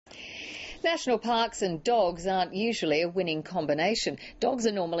National parks and dogs aren't usually a winning combination. Dogs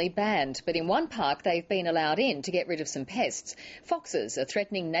are normally banned, but in one park they've been allowed in to get rid of some pests. Foxes are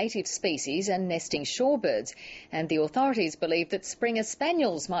threatening native species and nesting shorebirds, and the authorities believe that Springer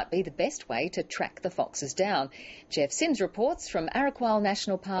Spaniels might be the best way to track the foxes down. Jeff Sims reports from Arakwal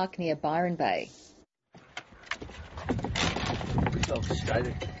National Park near Byron Bay. Stay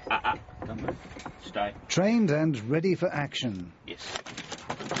there. Don't move. Stay. Trained and ready for action. Yes.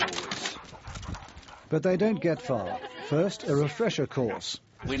 But they don't get far. First, a refresher course.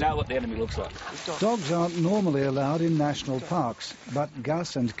 We know what the enemy looks like. Dogs aren't normally allowed in national parks, but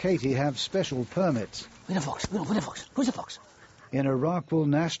Gus and Katie have special permits. Where's a fox? Where's a fox? Where's a fox? In Arakwal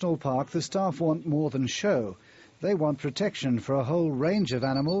National Park, the staff want more than show. They want protection for a whole range of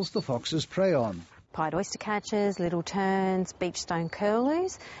animals the foxes prey on. Pied oyster catchers, little terns, beachstone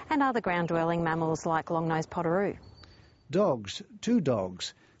curlews and other ground-dwelling mammals like long-nosed potteroo. Dogs, two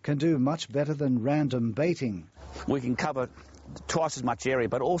dogs, can do much better than random baiting. We can cover twice as much area,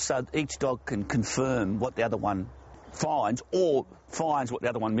 but also each dog can confirm what the other one finds or finds what the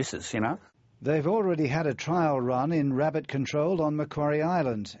other one misses, you know. They've already had a trial run in rabbit control on Macquarie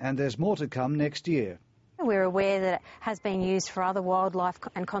Island, and there's more to come next year. We're aware that it has been used for other wildlife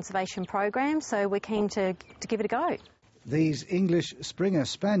and conservation programs, so we're keen to give it a go. These English Springer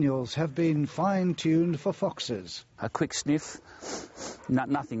Spaniels have been fine-tuned for foxes. A quick sniff,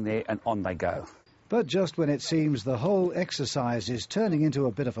 nothing there, and on they go. But just when it seems the whole exercise is turning into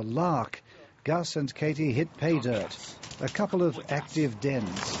a bit of a lark, Gus and Katie hit pay dirt, a couple of active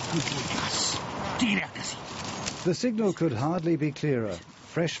dens. The signal could hardly be clearer.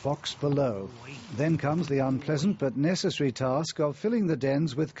 Fresh fox below. Then comes the unpleasant but necessary task of filling the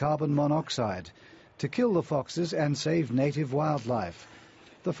dens with carbon monoxide to kill the foxes and save native wildlife.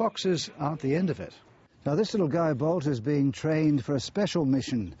 The foxes aren't the end of it. Now, this little guy Bolt is being trained for a special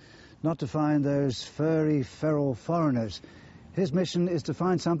mission, not to find those furry, feral foreigners. His mission is to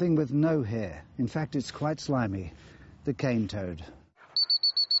find something with no hair. In fact, it's quite slimy. The cane toad.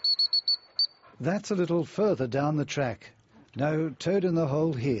 That's a little further down the track. No toad in the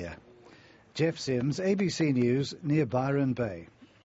hole here. Jeff Sims, ABC News, near Byron Bay.